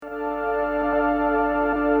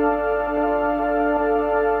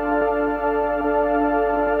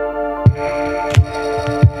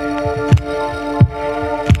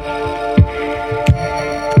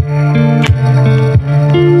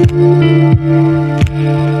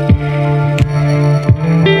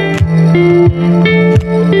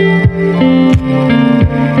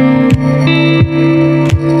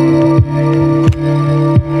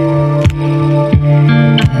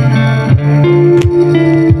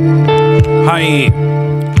Hi.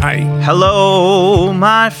 Hi. Hello,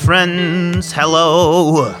 my friends.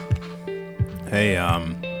 Hello. Hey,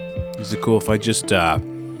 is it cool if I just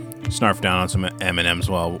snarf down on some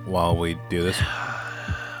M&Ms while we do this?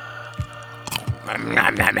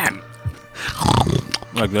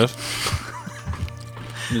 Like this?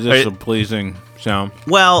 Is this a pleasing sound?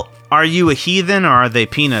 Well, are you a heathen or are they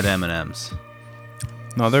peanut M&Ms?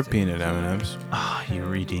 No, they're peanut M&Ms. Oh, you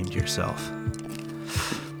redeemed yourself.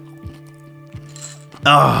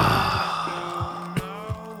 Oh.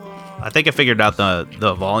 I think I figured out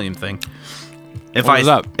the volume thing. If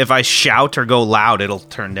I shout or go loud, it'll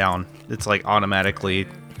turn down. It's like automatically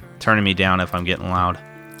turning me down if I'm getting loud.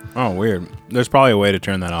 Oh, weird. There's probably a way to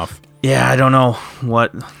turn that off. Yeah, I don't know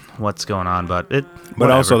what's going on, but But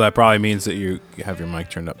also that probably means that you have your mic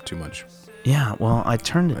turned up too much. Yeah, well, I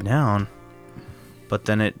turned it down, but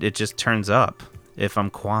then it just turns up. If I'm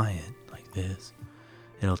quiet like this,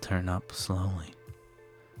 it'll turn up slowly.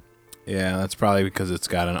 Yeah, that's probably because it's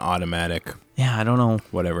got an automatic. Yeah, I don't know.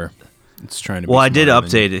 Whatever. It's trying to be Well, I did smarter than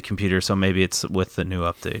update you. the computer, so maybe it's with the new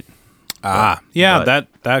update. Yeah, but-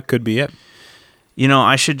 that could be it. You know,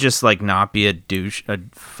 I should just like not be a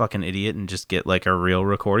fucking idiot, and just get like a real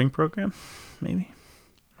recording program. Maybe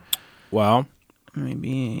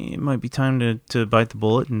it might be time to bite the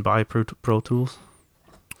bullet and buy Pro Tools.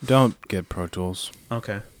 Don't get Pro Tools.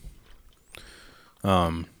 Okay.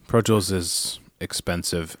 Pro Tools is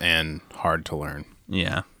expensive and hard to learn.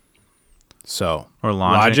 Yeah. So Or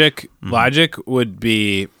Logic. Logic would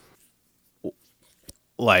be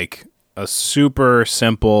like a super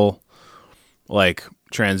simple like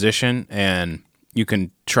transition, and you can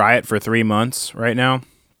try it for 3 months right now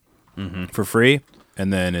for free,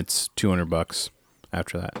 and then it's $200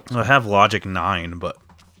 after that. I have Logic 9, but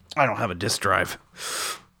I don't have a disk drive.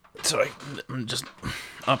 So I'm just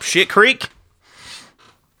up shit creek.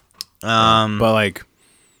 But like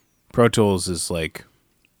Pro Tools is like,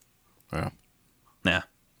 well, Yeah.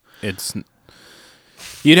 it's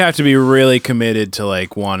you'd have to be really committed to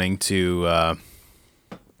like wanting to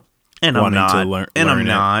And I'm wanting not. to learn and I'm it,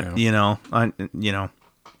 not. you know. I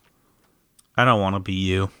don't want to be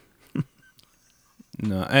you.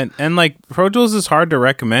 No, and like Pro Tools is hard to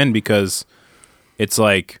recommend because it's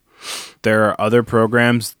like there are other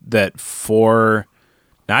programs that for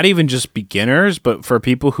not even just beginners, but for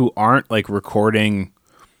people who aren't like recording.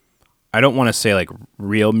 I don't want to say like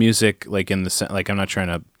real music, like in the like I'm not trying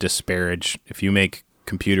to disparage if you make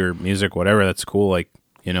computer music, whatever, that's cool. Like,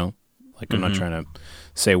 you know, like I'm not trying to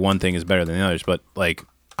say one thing is better than the others, but like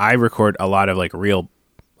I record a lot of like real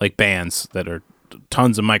like bands that are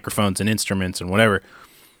tons of microphones and instruments and whatever.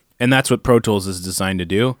 And that's what Pro Tools is designed to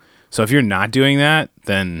do. So if you're not doing that,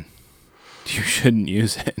 then you shouldn't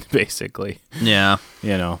use it, basically. Yeah.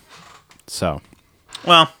 You know. So.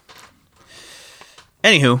 Well.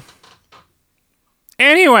 Anywho.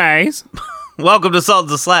 Anyways. Welcome to Salt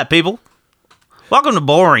and Slap, people. Welcome to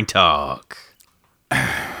Boring Talk.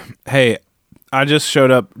 Hey, I just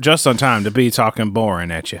showed up just on time to be talking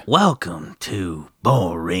boring at you. Welcome to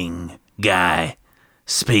Boring Guy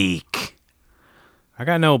Speak. I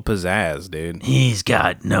got no pizzazz, dude. He's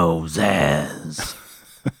got no zazz.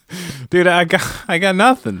 Dude, I got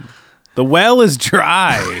nothing. The well is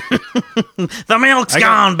dry. The milk's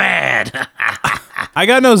gone bad. I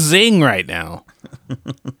got no zing right now.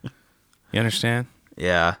 You understand?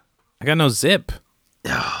 Yeah. I got no zip.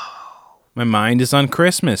 My mind is on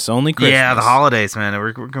Christmas. Only Christmas. Yeah, the holidays, man.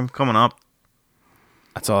 We're coming up.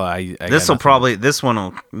 That's all I This will got probably this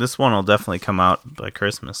one will definitely come out by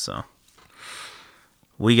Christmas. So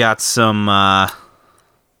we got some.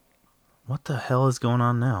 What the hell is going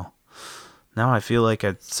on now? Now I feel like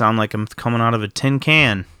I sound like I'm coming out of a tin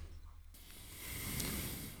can.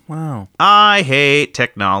 Wow. I hate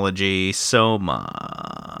technology so much.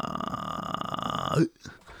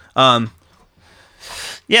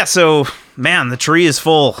 Yeah, so man, the tree is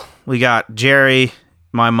full. We got Jerry,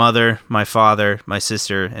 my mother, my father, my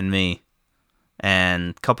sister, and me,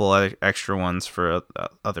 and a couple other extra ones for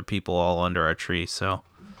other people all under our tree. So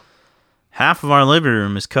half of our living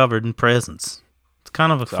room is covered in presents. It's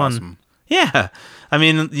kind of a fun. Awesome. Yeah, I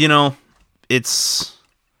mean, you know, it's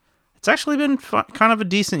actually been kind of a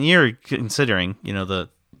decent year considering, you know, the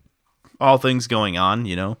all things going on.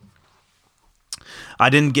 You know, I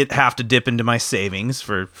didn't have to dip into my savings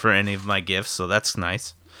for any of my gifts, so that's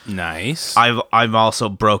nice. Nice. I'm also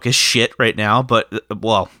broke as shit right now, but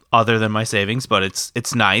well, other than my savings, but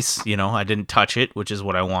it's nice. You know, I didn't touch it, which is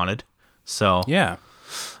what I wanted. So yeah.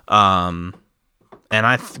 And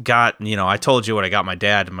I got, you know, I told you what I got my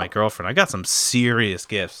dad and my girlfriend. I got some serious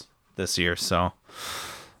gifts this year. So,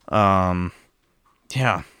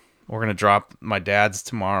 yeah. We're gonna drop my dad's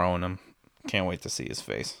tomorrow, and I can't wait to see his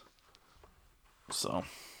face. So,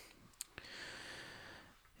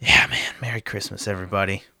 yeah, man. Merry Christmas,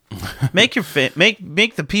 everybody. Make your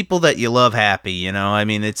make the people that you love happy. You know, I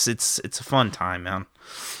mean, it's a fun time, man.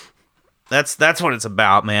 That's what it's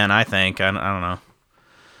about, man. I think I don't know,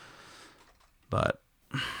 but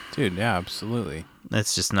dude, yeah, absolutely.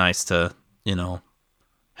 It's just nice to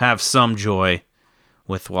have some joy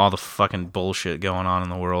with all the fucking bullshit going on in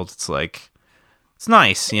the world. It's like it's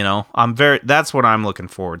nice, That's what I'm looking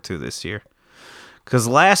forward to this year. Because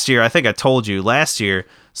last year, I think I told you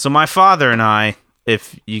so my father and I,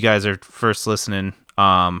 if you guys are first listening,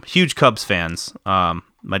 huge Cubs fans.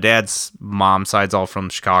 My dad's mom's side's all from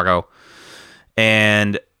Chicago.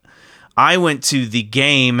 And I went to the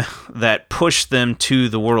game that pushed them to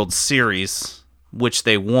the World Series, which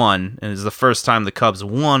they won. And it was the first time the Cubs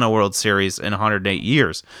won a World Series in 108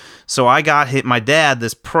 years. So I got my dad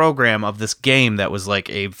this program of this game that was like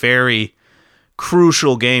a very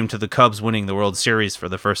crucial game to the Cubs winning the World Series for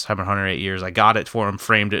the first time in 108 years. I got it for him,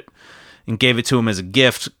 framed it, and gave it to him as a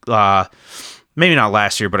gift. Maybe not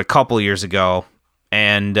last year, but a couple years ago.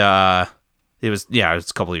 And it was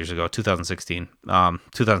a couple years ago, 2016,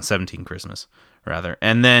 2017 Christmas rather.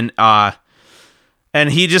 And then and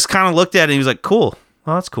he just kind of looked at it and he was like, "Cool,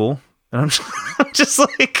 well that's cool." And I'm just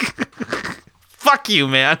like, "Fuck you,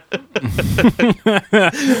 man." I'm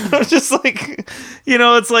just like,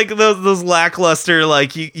 it's like those lackluster,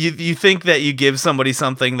 like you think that you give somebody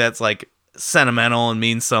something that's like sentimental and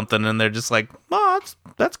means something, and they're just like, "Oh,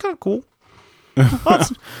 that's kind of cool.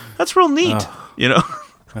 That's real neat,"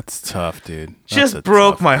 That's tough, dude. Just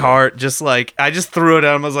broke my heart. Just like I just threw it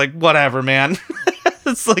at him. I was like, "Whatever, man."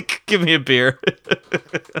 It's like, give me a beer.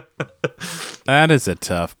 That is a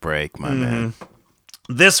tough break, my man.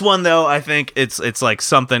 This one though, I think it's like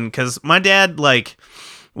something, because my dad like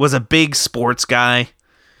was a big sports guy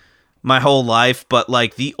my whole life, but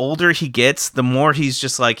like the older he gets, the more he's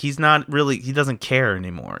just like he doesn't care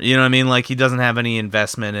anymore. You know what I mean? Like he doesn't have any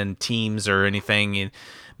investment in teams or anything. And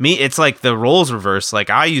me, it's like the roles reverse. Like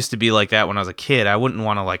I used to be like that when I was a kid. I wouldn't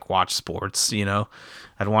want to like watch sports,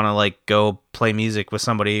 I'd want to like go play music with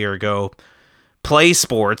somebody or go play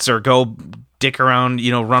sports or go dick around,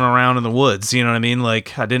 run around in the woods. You know what I mean?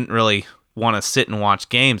 Like I didn't really want to sit and watch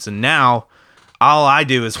games. And now all I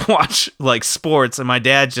do is watch like sports. And my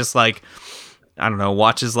dad just like, I don't know,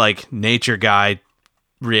 watches like Nature Guide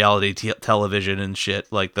reality television and shit,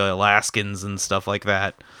 like the Alaskans and stuff like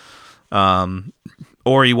that.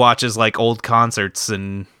 Or he watches like old concerts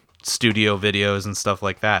and studio videos and stuff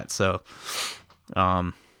like that. So,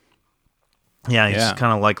 he's just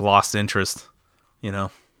kind of like lost interest,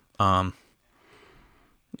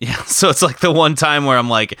 so it's like the one time where I'm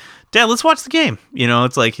like, "Dad, let's watch the game."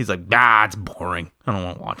 It's like, he's like, "Nah, it's boring. I don't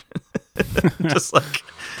want to watch it." Just like,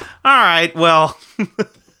 all right, well,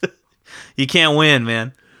 you can't win,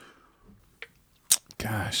 man.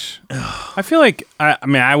 Gosh, I feel like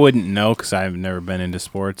I wouldn't know because I've never been into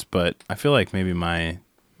sports, but I feel like maybe my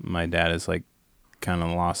dad is like kind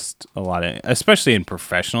of lost a lot of, especially in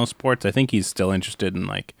professional sports. I think he's still interested in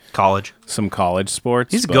like some college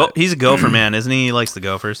sports. He's a Gopher man, isn't he? He likes the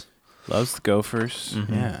Gophers. Loves the Gophers.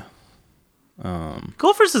 Mm-hmm. Yeah.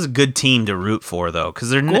 Gophers is a good team to root for though,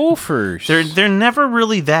 because they're Gophers. They're never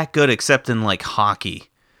really that good except in like hockey.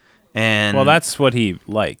 And well, that's what he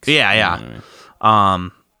likes. Yeah, yeah. You know what I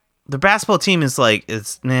mean? Their basketball team is like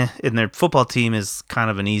it's meh, and their football team is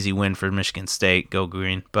kind of an easy win for Michigan State. Go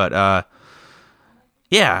Green! But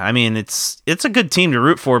yeah, I mean it's a good team to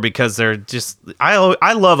root for because they're just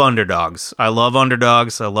I love underdogs. I love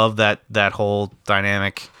underdogs. I love that whole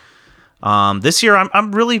dynamic. This year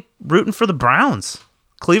I'm really rooting for the Browns.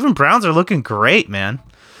 Cleveland Browns are looking great, man.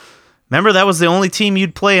 Remember that was the only team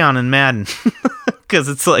you'd play on in Madden because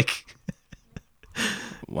it's like.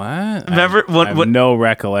 What? Remember I have no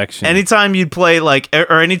recollection. Anytime you'd play like,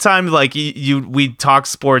 or anytime like we'd talk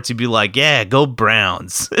sports, you'd be like, "Yeah, go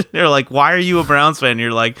Browns." They're like, "Why are you a Browns fan?"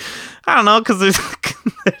 You're like, "I don't know, because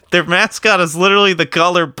their mascot is literally the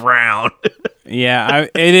color brown." Yeah,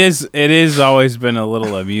 it is always been a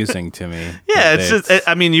little amusing to me. Yeah, it's just.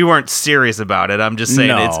 I mean, you weren't serious about it. I'm just saying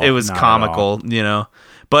it was comical,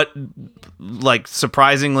 But like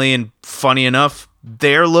surprisingly and funny enough,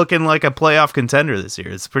 they're looking like a playoff contender this year.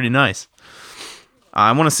 It's pretty nice.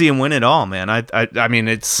 I want to see them win it all, man. I mean,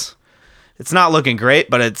 it's not looking great,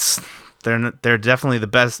 but they're definitely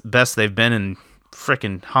the best they've been in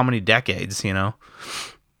freaking how many decades,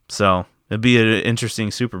 So it'd be an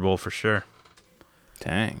interesting Super Bowl for sure.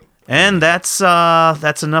 Dang. And that's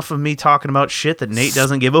enough of me talking about shit that Nate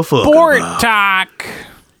doesn't give a fuck Sport about. talk.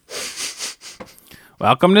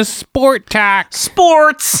 Welcome to Sport Talk.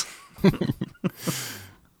 Sports.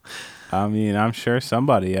 I mean, I'm sure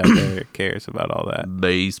somebody out there cares about all that.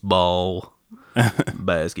 Baseball.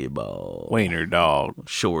 Basketball. Wiener dog.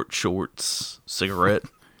 Shorts. Cigarette.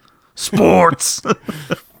 Sports.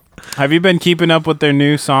 Have you been keeping up with their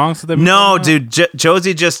new songs? That they've been No, putting out? dude.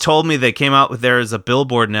 Josie just told me they came out with. There's a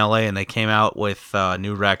Billboard in LA, and they came out with a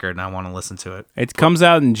new record, and I want to listen to it. It comes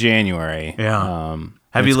out in January. Yeah.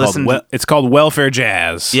 Have It's you called listened? It's called Welfare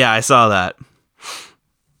Jazz. Yeah, I saw that.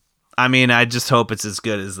 I mean, I just hope it's as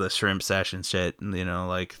good as the Shrimp Session shit. You know,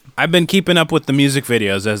 like I've been keeping up with the music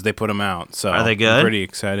videos as they put them out. So Are they good? I'm pretty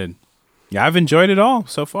excited. Yeah, I've enjoyed it all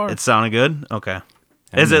so far. it sounded good. Okay.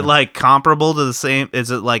 Is it like comparable to the same?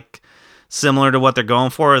 Is it like similar to what they're going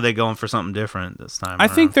for? Or are they going for something different this time? I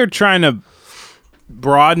think they're trying to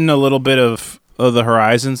broaden a little bit of the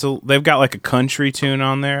horizons. So they've got like a country tune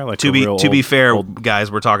on there. Like to be old, fair, old-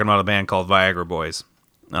 guys, we're talking about a band called Viagra Boys.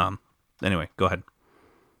 Anyway, go ahead.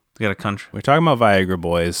 They got a country. we're talking about Viagra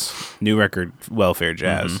Boys' new record, Welfare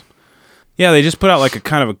Jazz. Mm-hmm. Yeah, they just put out like a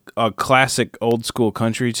kind of a classic old school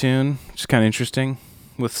country tune, which is kind of interesting,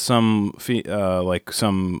 with some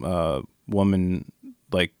woman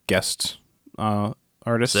like guest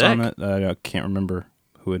artist Sick. on it. I can't remember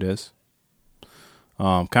who it is.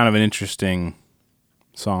 Kind of an interesting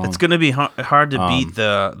song. It's gonna be hard to beat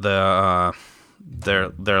their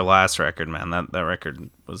last record, man. That record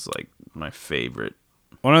was like my favorite.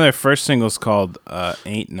 One of their first singles called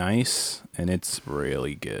 "Ain't Nice," and it's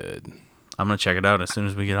really good. I'm gonna check it out as soon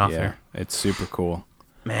as we get off Yeah, here. it's super cool.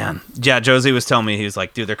 Man, yeah. Josie was telling me, he was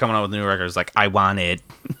like, "Dude, they're coming out with new records." Like, I want it.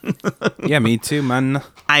 Yeah, me too, man.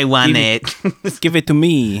 I want Give it. Give it to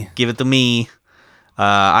me. Give it to me.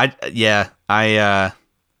 I'm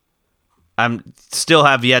still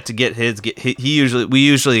have yet to get his. We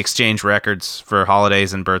usually exchange records for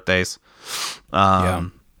holidays and birthdays. Yeah.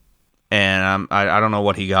 And I don't know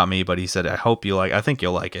what he got me, but he said, I think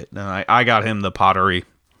you'll like it. And I got him the Pottery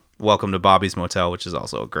Welcome to Bobby's Motel, which is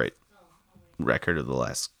also a great record of the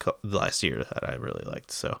last year that I really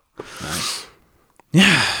liked. So Nice.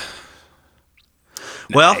 yeah.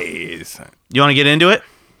 Well, Nice. you want to get into it?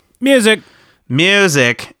 Music.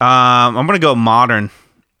 I'm gonna go modern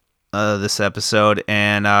this episode,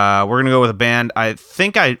 and we're gonna go with a band. I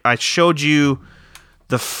think I showed you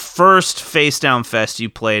the first Face Down Fest you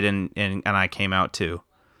played and I came out to.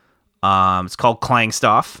 It's called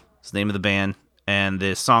Klangstoff. It's the name of the band, and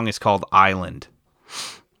the song is called Island.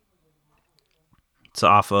 It's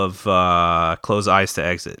off of Close Eyes to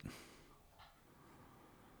Exit.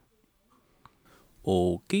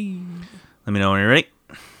 Okay. Let me know when you're ready.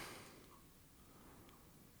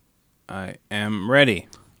 I am ready.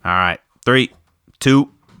 All right, 3, 2,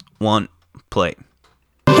 1, play.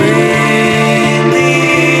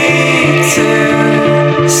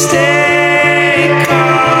 Stay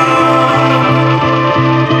calm.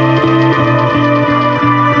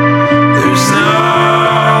 There's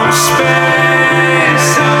no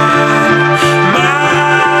space on my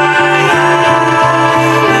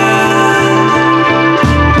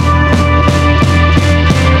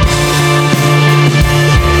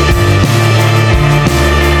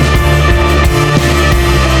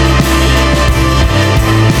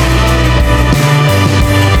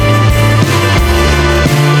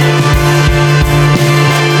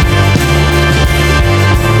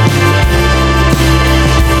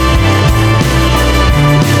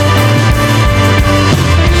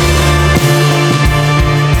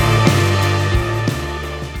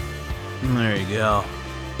There you go.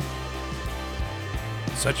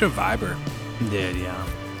 Such a viber. Dude, yeah.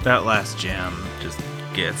 That last jam just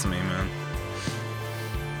gets me, man.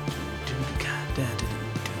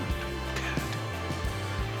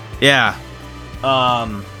 Yeah.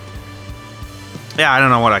 Yeah, I don't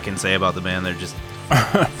know what I can say about the band. They're just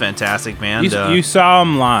fantastic band. You saw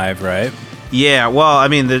them live, right? Yeah, well, I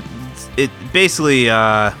mean, it basically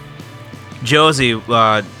Josie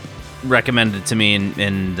recommended it to me,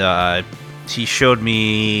 and he showed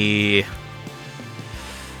me.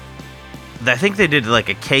 I think they did like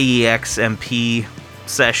a KEXMP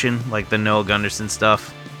session, like the Noah Gunderson stuff,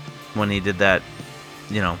 when he did that.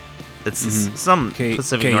 You know, it's some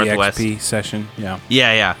Pacific Northwest KEXP session. Yeah.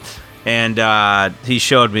 Yeah. And he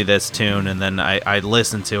showed me this tune, and then I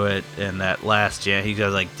listened to it. And that last jam, he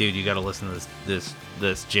goes like, "Dude, you got to listen to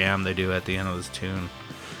this jam they do at the end of this tune.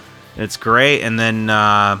 It's great." And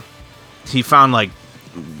then he found like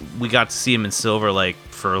we got to see him in Silver Lake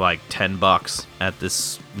for like $10 at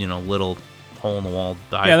this little hole in the wall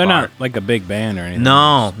dive Yeah, they're bar. not like a big band or anything.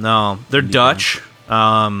 No, they're Dutch.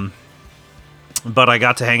 But I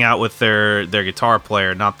got to hang out with their guitar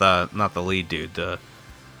player, not the lead dude, the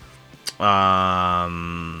I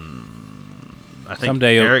think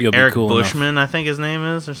Someday you'll be Eric cool enough. Bushman, I think his name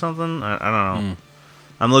is, or something. I don't know.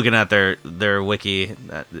 I'm looking at their wiki.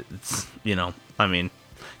 It's, I mean,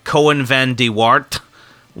 Cohen van de Wart,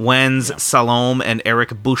 Wens Salom, and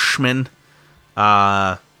Eric Bushman.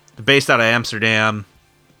 Based out of Amsterdam.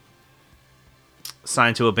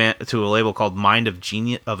 Signed to a label called Mind of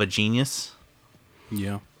a Genius.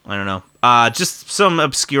 Yeah. I don't know. Just some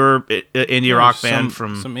obscure indie rock band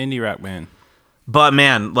from some indie rock band. But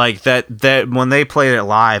man, like that when they played it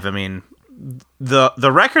live, I mean,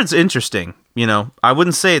 the record's interesting. I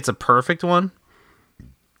wouldn't say it's a perfect one,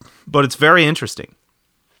 but it's very interesting.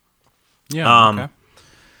 Yeah.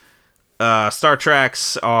 Okay. Star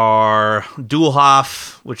tracks are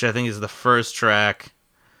Duelhof, which I think is the first track.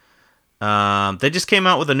 They just came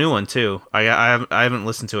out with a new one too. I haven't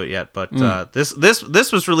listened to it yet, but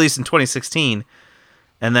this was released in 2016,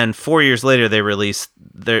 and then 4 years later they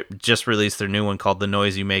just released their new one called "The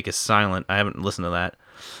Noise You Make Is Silent." I haven't listened to that.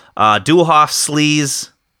 Duelhof,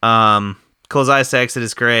 Sleaze, Close Eyes to Exit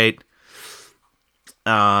is great.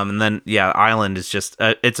 And then Island is just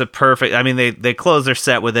it's a perfect. I mean, they close their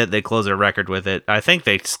set with it. They close their record with it. I think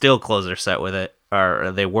they still close their set with it,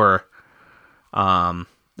 or they were.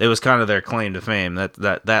 It was kind of their claim to fame,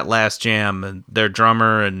 that last jam, and their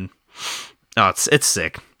drummer, and it's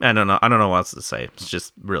sick. I don't know what else to say. It's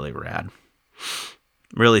just really rad,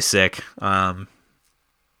 really sick. Yeah,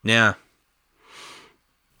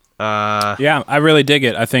 I really dig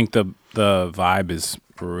it. I think the vibe is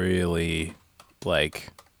really like,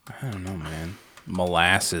 I don't know, man,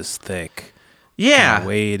 molasses thick. yeah. Kinda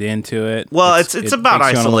wade into it. Well, it's about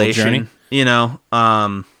takes you on a little isolation, journey.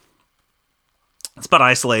 It's about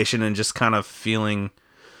isolation and just kind of feeling,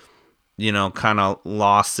 kind of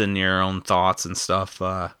lost in your own thoughts and stuff.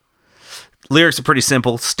 Lyrics are pretty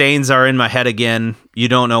simple. Stains are in my head again. You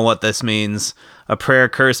don't know what this means. A prayer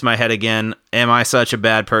cursed my head again. Am I such a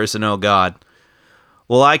bad person? Oh, God.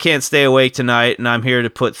 Well, I can't stay awake tonight, and I'm here to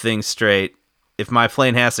put things straight. If my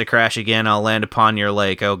plane has to crash again, I'll land upon your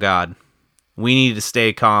lake. Oh, God. We need to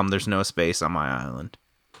stay calm. There's no space on my island.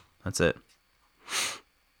 That's it.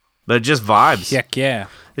 But it just vibes. Heck yeah.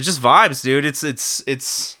 It's just vibes, dude.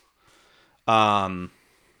 It's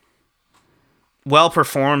well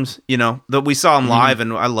performed, that we saw them live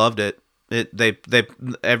and I loved it. They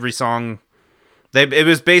every song it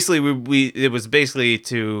was basically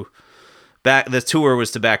to back the tour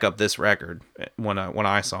was to back up this record when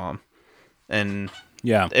I saw them. And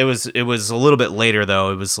Yeah. it was a little bit later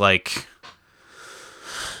though. It was like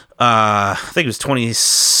I think it was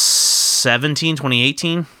 2017,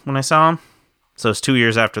 2018 when I saw them. So it's 2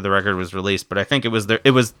 years after the record was released, but I think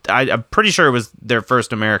I'm pretty sure it was their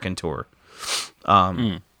first American tour.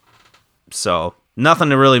 So nothing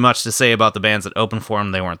really much to say about the bands that opened for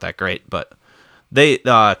them. They weren't that great, but they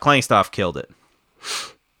Klangstoff killed it.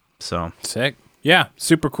 So Sick. Yeah,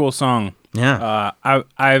 super cool song. yeah, I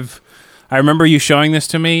remember you showing this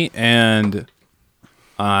to me, and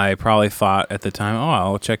I probably thought at the time, oh,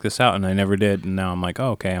 I'll check this out, and I never did. And now I'm like,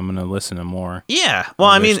 oh, okay, I'm gonna listen to more. yeah. Well,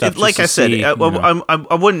 I mean, stuff like I just to said, see, I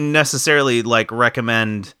wouldn't necessarily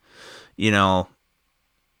recommend, it's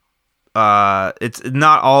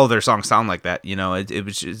not all of their songs sound like that.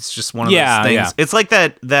 It's just one of those things. Yeah. It's like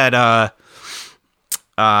that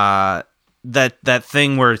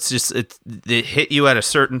thing where it's just it hit you at a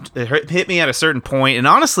certain it hit me at a certain point, and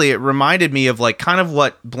honestly, it reminded me of kind of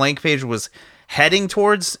what Blank Page was heading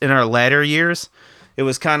towards in our latter years. It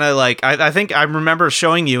was kind of like I think I remember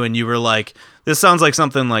showing you, and you were like, "This sounds like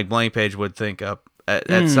something like Blank Page would think up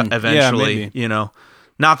eventually." maybe.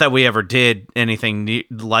 Not that we ever did anything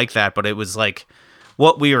like that, but it was like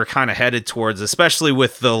what we were kind of headed towards, especially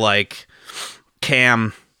with the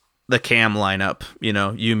Cam lineup,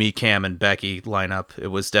 you, me, Cam, and Becky lineup. It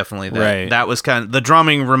was definitely that. Right. That was kind of, the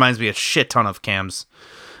drumming reminds me a shit ton of Cam's,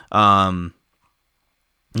 but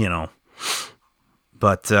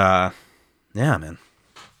yeah, man,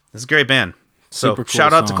 it's a great band. So Super cool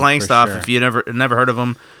shout out to song, Klangstoff. for sure. If you never heard of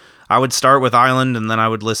them, I would start with Island, and then I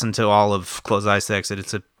would listen to all of Close Eyes to Exit.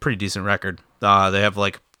 It's a pretty decent record. They have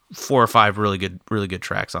 4 or 5 really good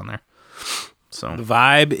tracks on there. So The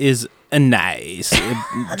vibe is nice,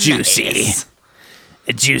 juicy,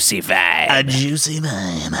 a juicy vibe. juicy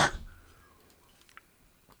vibe.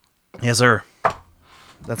 Yes, sir.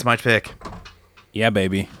 That's my pick. Yeah,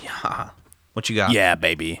 baby. What you got? Yeah,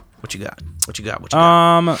 baby. What you got? What you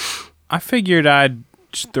got? I figured I'd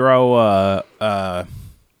just throw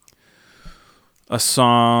a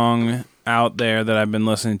song out there that I've been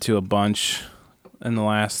listening to a bunch in the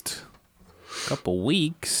last couple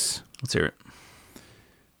weeks, Let's hear it.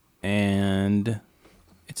 and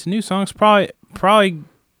It's a new song. It's probably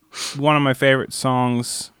one of my favorite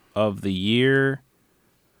songs of the year.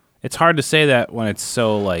 It's hard to say that when it's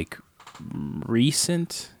so like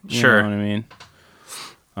recent. You Sure. know what I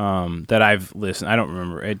mean? That I've listened. I don't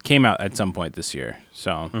remember. It came out at some point this year,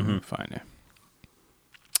 so let me find it.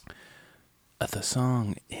 The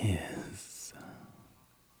song is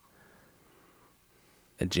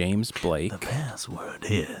James Blake. Password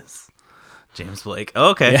is James Blake.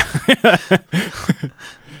 Okay.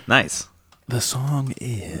 Nice. The song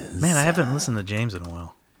is. Man, I haven't listened to James in a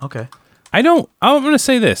while. Okay. I'm going to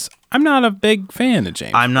say this. I'm not a big fan of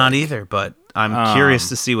James. I'm not either, but I'm curious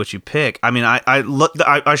to see what you pick. I mean,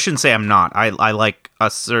 I shouldn't say I'm not. I like a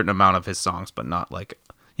certain amount of his songs, but not like,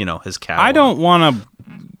 his catalog. I don't want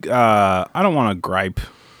to gripe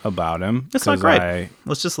about him. It's not 'cause great.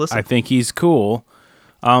 Let's just listen. I think he's cool.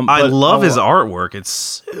 I but love a his lo- artwork.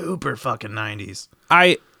 It's super fucking 90s.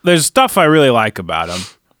 There's stuff I really like about him.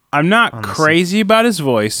 I'm not crazy about his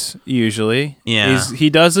voice usually. Yeah. He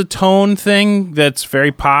does a tone thing that's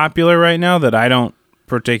very popular right now that I don't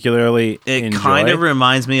particularly It enjoy. kind of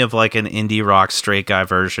reminds me of like an indie rock straight guy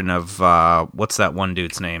version of what's that one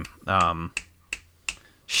dude's name?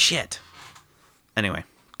 Shit. Anyway,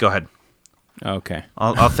 go ahead. Okay.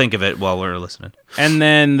 I'll think of it while we're listening. And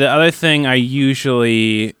then the other thing is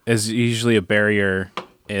usually a barrier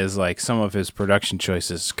is like some of his production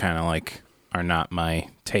choices kind of like are not my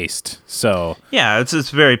taste. So Yeah, it's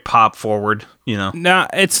very pop forward, no,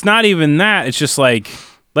 it's not even that. It's just like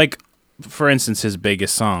for instance, his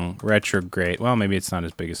biggest song, Retrograde. Well, maybe it's not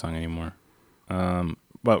his biggest song anymore.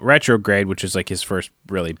 But Retrograde, which is like his first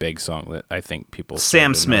really big song that I think people.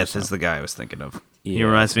 Sam started to know. Smith is the guy I was thinking of. He Yeah,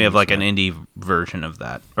 reminds me of Sam like an indie version of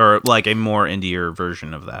that, or like a more indie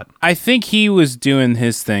version of that. I think he was doing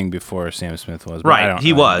his thing before Sam Smith was. But Right, I don't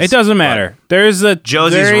he know. was, It doesn't matter. There's a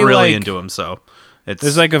Josie's very, really like, into him, so it's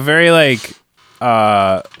There's like a very like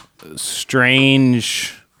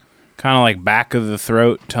strange kind of like back of the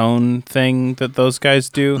throat tone thing that those guys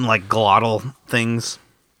do. like glottal things.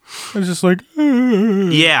 It's just like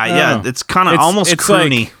Yeah, it's kind of It's- almost it's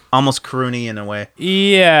croony, like- almost croony in a way.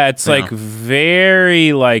 yeah, it's like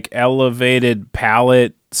very like elevated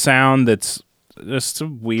palette sound that's just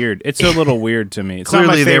weird. It's a little weird to me. It's not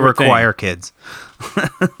my Clearly, they were favorite thing. choir kids.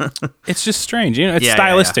 It's just strange. It's Yeah, yeah,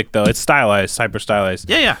 stylistic though. It's stylized, hyper stylized.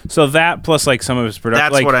 Yeah. So that plus like some of his production.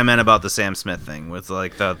 That's like, what I meant about the Sam Smith thing with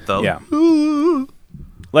like the Yeah.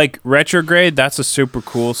 Like Retrograde, that's a super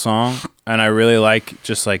cool song, and I really like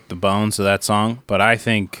just like the bones of that song. But I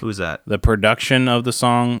think Who's that? the production of the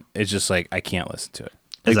song is just like I can't listen to it.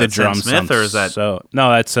 Like Is the that Sam drums Smith, sound or is that- so? No,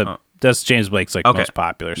 that's James Blake's like Okay. most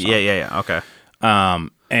popular song. Yeah. Okay.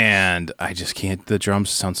 And I just can't. The drums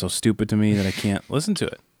sound so stupid to me that I can't listen to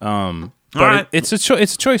it. But All right. it's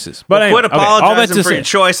choices. But Quit anyway, okay, all that apologizing to for say, your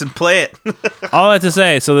choice and play it. all that to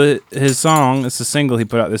say. So his song, it's a single he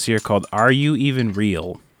put out this year called "Are You Even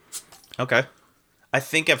Real." Okay. I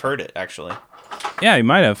think I've heard it actually. Yeah, you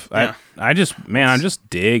might have. Yeah. I'm just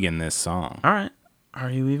digging this song. All right. Are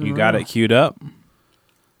you even? You got it queued up.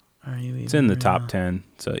 Are you even? It's in the top 10,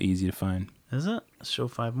 so easy to find. Is it? Let's show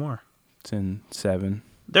 5 more. It's in 7.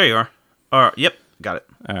 There you are. All right. Yep. Got it.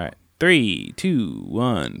 All right. 3, 2,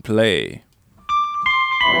 1, play.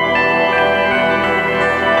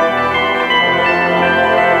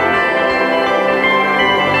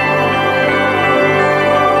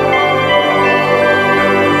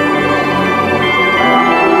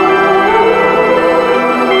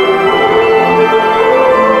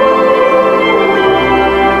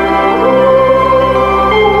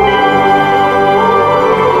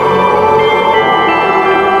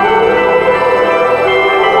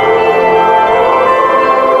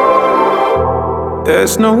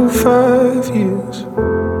 There's no 5 years,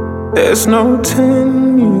 there's no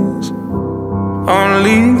 10 years,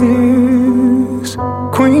 only this.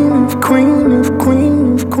 Queen of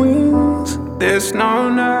queens. There's no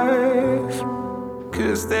knife,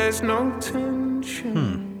 'cause there's no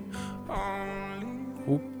tension.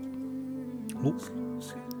 Oh.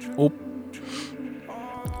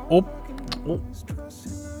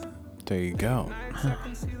 There you go.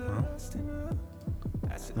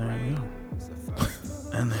 There you go.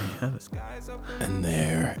 And there you have it. And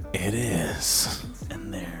there it is.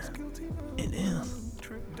 And there it is.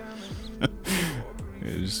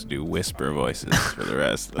 You just do whisper voices for the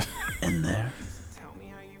rest. And there.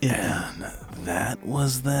 And that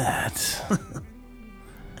was that.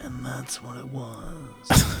 And that's what it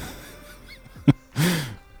was.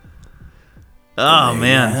 Oh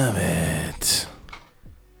man. Have it.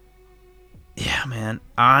 Yeah, man.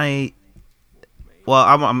 I'm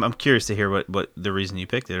curious to hear what the reason you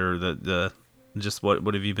picked it or the Just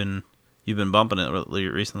what have you been? You've been bumping it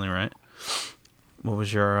recently, right? What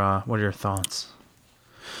are your thoughts?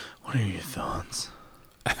 What are your thoughts?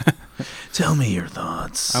 Tell me your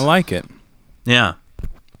thoughts. I like it. Yeah.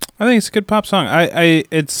 I think it's a good pop song.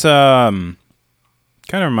 It's kind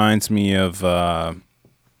of reminds me of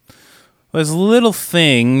there's little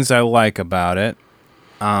things I like about it.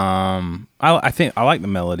 I think I like the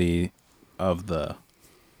melody of the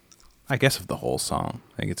whole song.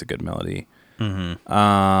 I think it's a good melody.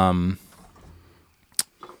 Mm-hmm.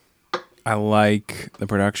 I like the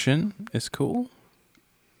production. It's cool.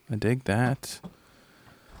 I dig that.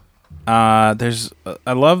 I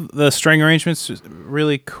love the string arrangements.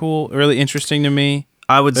 Really cool, really interesting to me.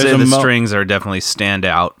 I would say the strings are definitely stand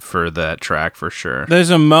out for that track for sure. There's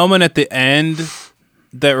a moment at the end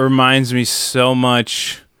that reminds me so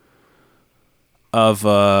much of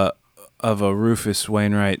a Rufus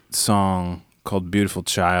Wainwright song called "Beautiful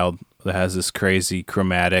Child" that has this crazy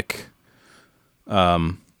chromatic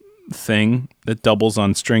thing that doubles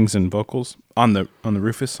on strings and vocals on the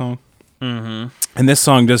Rufus song. Mm-hmm. And this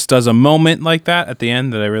song just does a moment like that at the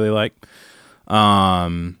end that I really like.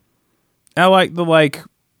 I like the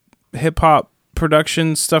hip hop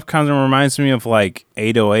production stuff. Kind of reminds me of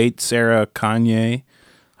 808s era Kanye.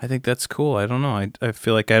 I think that's cool. I don't know. I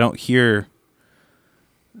feel like I don't hear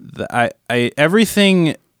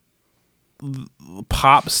everything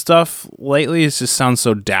pop stuff lately. It just sounds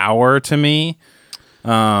so dour to me.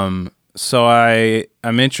 So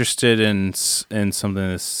I'm interested in something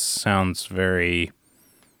that sounds very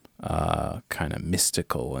kind of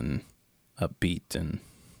mystical and upbeat, and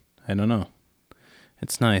I don't know.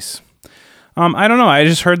 It's nice. I don't know. I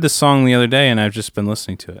just heard this song the other day, and I've just been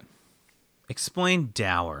listening to it. Explain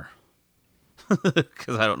dour,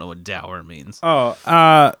 because I don't know what dour means. Oh,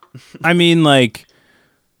 I mean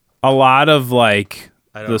a lot of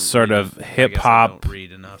the sort of hip hop. I don't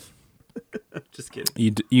read enough. Just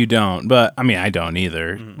kidding. You don't, but I mean I don't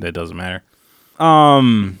either. Mm-hmm. That doesn't matter.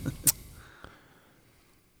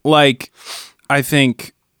 I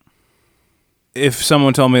think if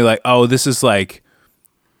someone told me oh, this is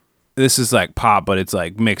pop, but it's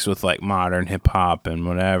mixed with modern hip hop and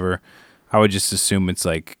whatever, I would just assume it's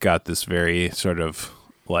got this very sort of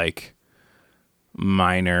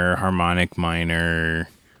minor harmonic minor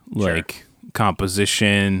sure.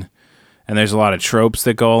 Composition, and there's a lot of tropes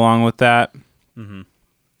that go along with that. Mm-hmm.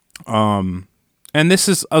 And this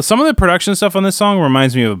is some of the production stuff on this song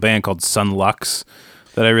reminds me of a band called Sun Lux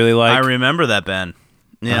that I really like. I remember that band.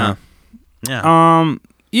 Yeah.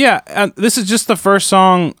 Yeah. This is just the first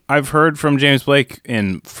song I've heard from James Blake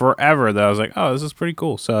in forever that I was like, oh, this is pretty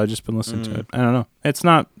cool. So I've just been listening to it. I don't know. It's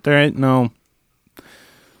not, there ain't no,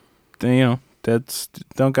 that's,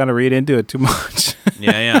 don't got to read into it too much.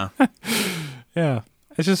 Yeah. Yeah.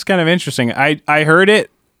 It's just kind of interesting. I heard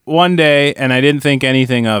it one day and I didn't think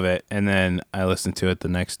anything of it. And then I listened to it the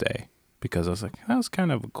next day because I was like, that was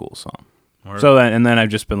kind of a cool song. So then I've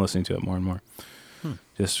just been listening to it more and more.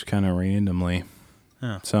 Just kind of randomly.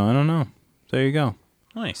 Yeah. So I don't know. There you go.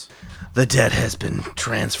 Nice. The debt has been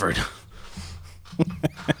transferred.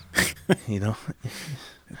 It's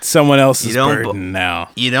someone else's burden now.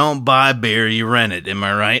 You don't buy beer, you rent it. Am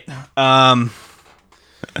I right?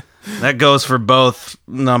 That goes for both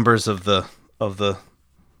numbers of the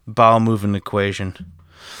bowel moving equation.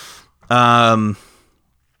 Where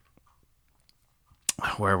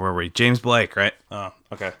were we? James Blake, right? Oh,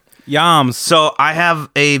 okay. Yams. So I have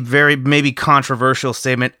a very maybe controversial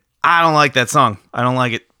statement. I don't like that song. I don't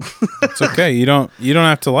like it. It's okay. You don't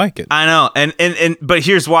have to like it. I know. And but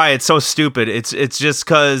here's why it's so stupid. It's just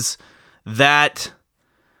cuz that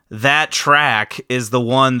track is the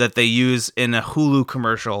one that they use in a Hulu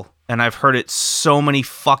commercial, and I've heard it so many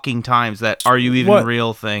fucking times. That "Are You Even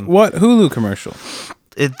Real" thing. What Hulu commercial?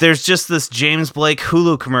 There's just this James Blake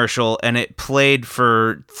Hulu commercial, and it played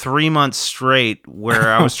for 3 months straight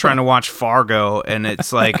where I was trying to watch Fargo, and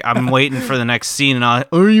it's I'm waiting for the next scene, and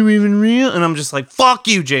 "Are you even real?" And I'm just like, fuck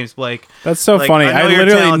you, James Blake. That's so funny. I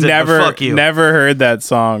literally never heard that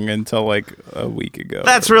song until a week ago.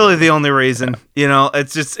 That's really the only reason.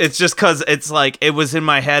 It's just because it's it was in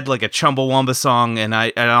my head like a Chumbawamba song, and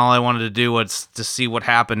all I wanted to do was to see what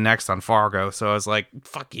happened next on Fargo. So I was like,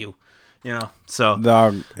 fuck you. So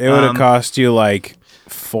dog, it would have cost you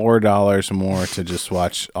 $4 more to just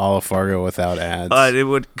watch all of Fargo without ads.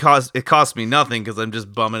 It cost me nothing because I'm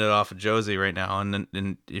just bumming it off of Josie right now, and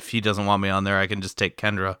if he doesn't want me on there, I can just take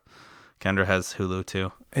Kendra. Kendra has Hulu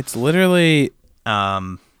too. It's literally,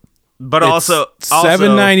 but also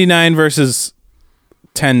 $7.99 versus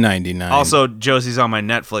 $10.99. Also, Josie's on my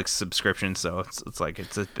Netflix subscription, so it's like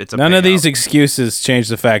it's a none of payout. these excuses change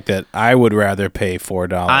the fact that I would rather pay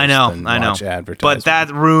 $4 I know, than I know. watch advertisement. But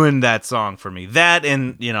that ruined that song for me. That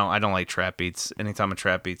and I don't like trap beats. Anytime a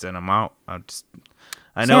trap beat's in, I'm out. I it's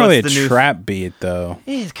know not really it's the a new trap beat though.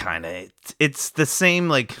 It's kind of it's the same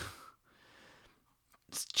like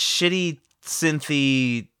shitty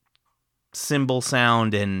synthy cymbal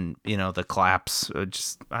sound and the claps.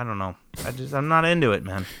 Just I don't know. I'm not into it,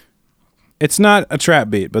 man. It's not a trap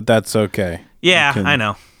beat, but that's okay. Yeah, I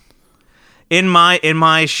know. In my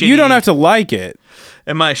shitty, You don't have to like it.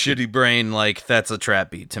 in my shitty brain, like that's a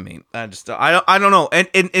trap beat to me. I don't know.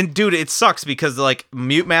 And dude, it sucks because like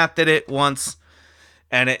Mute Math did it once.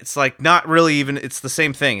 And it's like not really even, it's the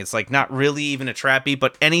same thing. It's like not really even a trap beat,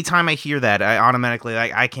 but anytime I hear that, I automatically,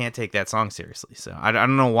 like, I can't take that song seriously. So I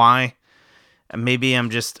don't know why. Maybe I'm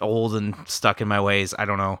just old and stuck in my ways. I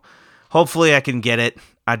don't know. Hopefully I can get it.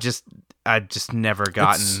 I just never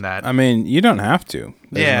gotten that. I mean, you don't have to.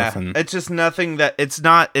 There's nothing. It's just nothing that, it's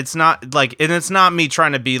not like, and it's not me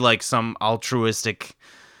trying to be like some altruistic,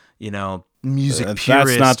 music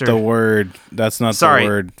purist. That's not the word. That's not the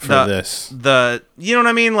word for this. You know what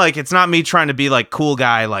I mean? Like, it's not me trying to be like cool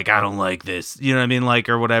guy. Like, I don't like this. You know what I mean? Like,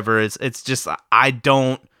 or whatever. It's just I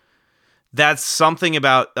don't. That's something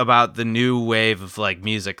about the new wave of like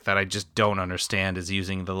music that I just don't understand is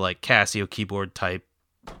using the like Casio keyboard type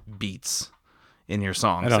beats in your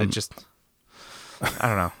songs. I don't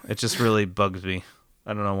know. It just really bugs me.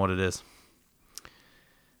 I don't know what it is.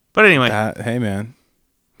 But anyway, hey man.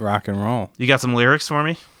 Rock and roll. You got some lyrics for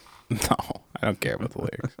me? No, I don't care about the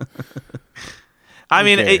lyrics. I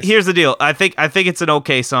mean, here's the deal. I think it's an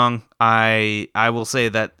okay song. I will say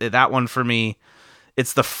that one for me,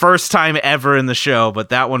 it's the first time ever in the show, but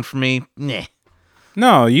that one for me, nah.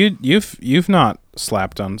 No, you've not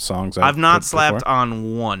slapped on songs. I've not slapped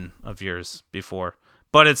on one of yours before.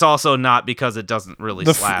 But it's also not because it doesn't really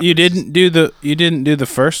slap. You didn't do the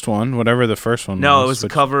first one, whatever the first one was. No, it was the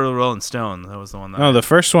cover of Rolling Stone. That was the one. The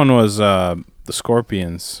first one was the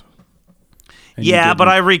Scorpions. Yeah, but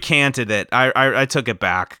I recanted it. I took it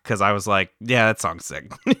back because I was like, yeah, that song's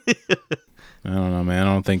sick. I don't know, man.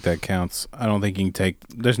 I don't think that counts. I don't think you can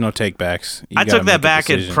there's no take backs. I took that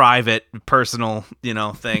back in private, personal,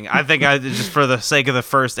 thing. I think I just for the sake of the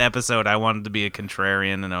first episode, I wanted to be a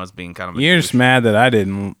contrarian, and I was being kind of. You're just mad that I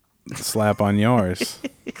didn't slap on yours.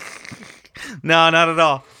 No, not at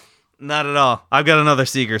all. Not at all. I've got another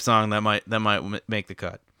Seeger song that might make the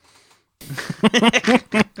cut.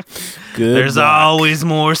 There's always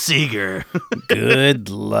more Seeger.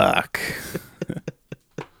 Good luck.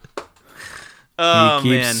 Oh,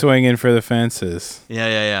 you keep swinging for the fences.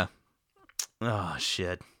 Yeah. Oh,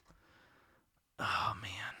 shit. Oh,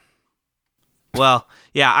 man. Well,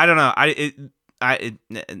 yeah, I don't know.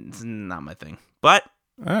 It's not my thing. But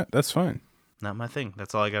that's fine. Not my thing.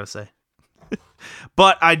 That's all I got to say.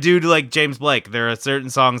 But I do like James Blake. There are certain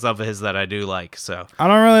songs of his that I do like. So I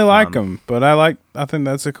don't really like him, but I think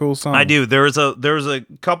that's a cool song. I do. There was a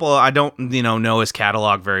couple. I don't know his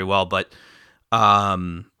catalog very well, but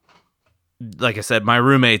like I said, my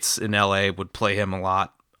roommates in LA would play him a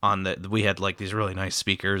lot we had like these really nice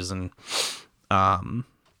speakers and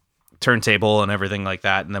turntable and everything like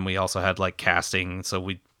that. And then we also had like casting. So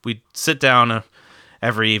we'd sit down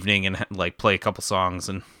every evening and like play a couple songs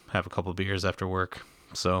and have a couple beers after work.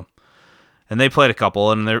 So, and they played a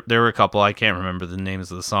couple and there were a couple, I can't remember the names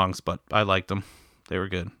of the songs, but I liked them. They were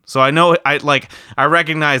good. So I know I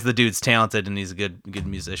recognize the dude's talented and he's a good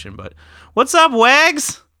musician, but what's up,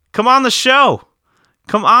 Wags? Come on the show.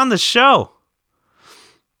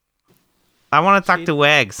 I want to talk to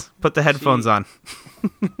Wags. Put the headphones on.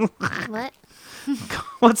 What?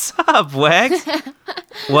 What's up, Wags?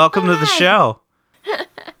 Welcome to the show.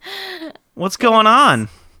 What's going on?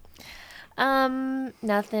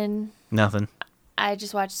 Nothing. Nothing. I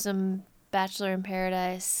just watched some Bachelor in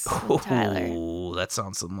Paradise with Tyler. Oh, that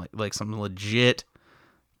sounds like some legit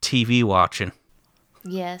TV watching.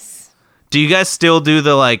 Yes. Do you guys still do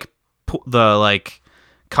the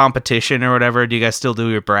competition or whatever? Do you guys still do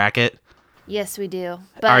your bracket? Yes, we do.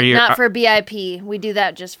 But not for BIP. We do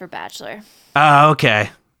that just for Bachelor. Oh,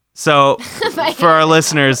 okay. So for our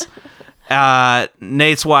listeners,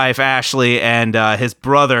 Nate's wife Ashley and his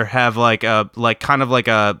brother have a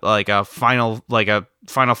final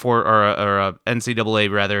four or a NCAA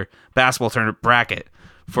rather basketball tournament bracket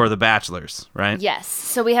for the Bachelors, right? Yes.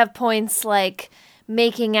 So we have points like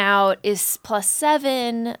making out is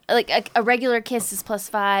 +7. Like a regular kiss is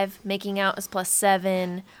 +5. Making out is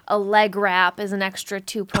 +7. A leg wrap is an extra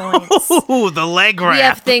 2 points. Ooh, the leg wrap. We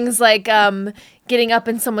have things like getting up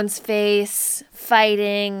in someone's face,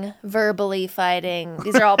 fighting, verbally fighting.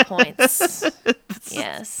 These are all points.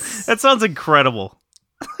 Yes. That sounds incredible.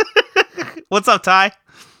 What's up, Ty?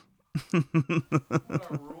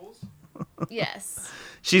 Yes.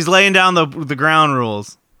 She's laying down the ground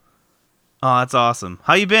rules. Oh, that's awesome.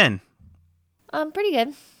 How you been? Pretty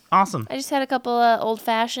good. Awesome. I just had a couple old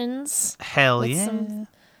fashions. Hell with yeah.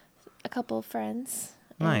 A couple of friends.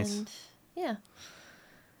 Nice. And yeah.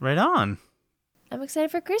 Right on. I'm excited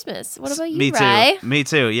for Christmas. What about you, Me too. Rye? Me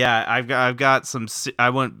too. Yeah, I've got some. I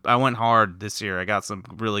went hard this year. I got some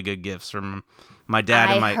really good gifts from my dad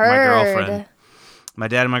and my girlfriend. My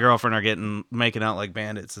dad and my girlfriend are making out like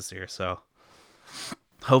bandits this year. So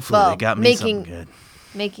hopefully they got me something good.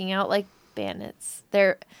 Making out like bandits.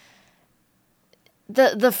 They're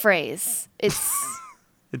the phrase. It's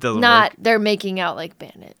it doesn't not. work. They're making out like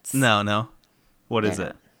bandits. No. What is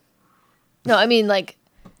it? No, I mean like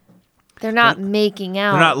they're not making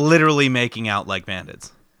out. They're not literally making out like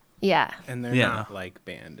bandits. Yeah. And they're not like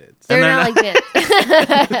bandits. They're not like bandits.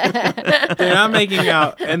 They're not making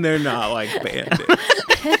out, and they're not like bandits.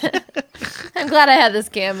 I'm glad I had this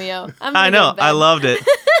cameo. I know. I loved it.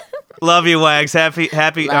 Love you, Wags. Happy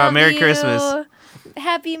Merry Christmas.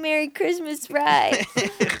 Happy Merry Christmas, Rye.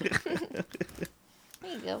 There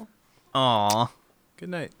you go. Aw. Good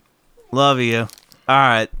night. Love you. All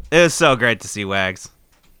right. It was so great to see Wags.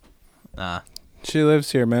 She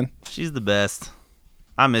lives here, man. She's the best.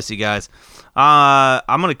 I miss you guys.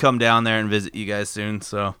 I'm gonna come down there and visit you guys soon.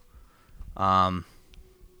 So, yeah.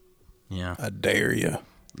 I dare you.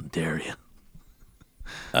 Dare you.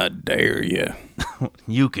 I dare you.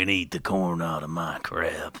 You can eat the corn out of my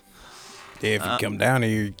crab. If you come down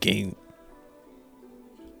here, you can't.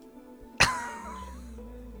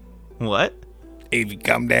 What? If you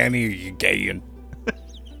come down here, you can.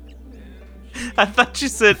 I thought you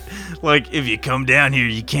said, like, if you come down here,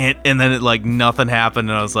 you can't, and then it, like, nothing happened,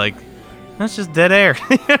 and I was like, that's just dead air.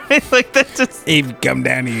 Like, that's just... If you come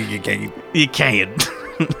down here, you can't. You can't.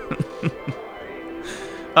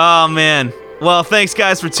 Oh, man. Well, thanks,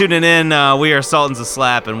 guys, for tuning in. We are Sultans of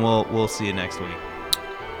Slap, and we'll see you next week.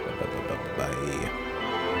 Bye.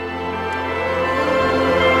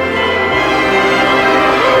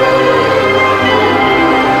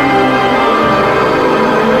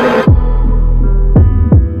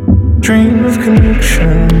 Dream of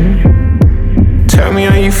connection. Tell me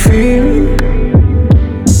how you feel.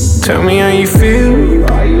 Tell me how you feel.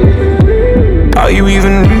 Are you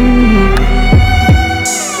even real?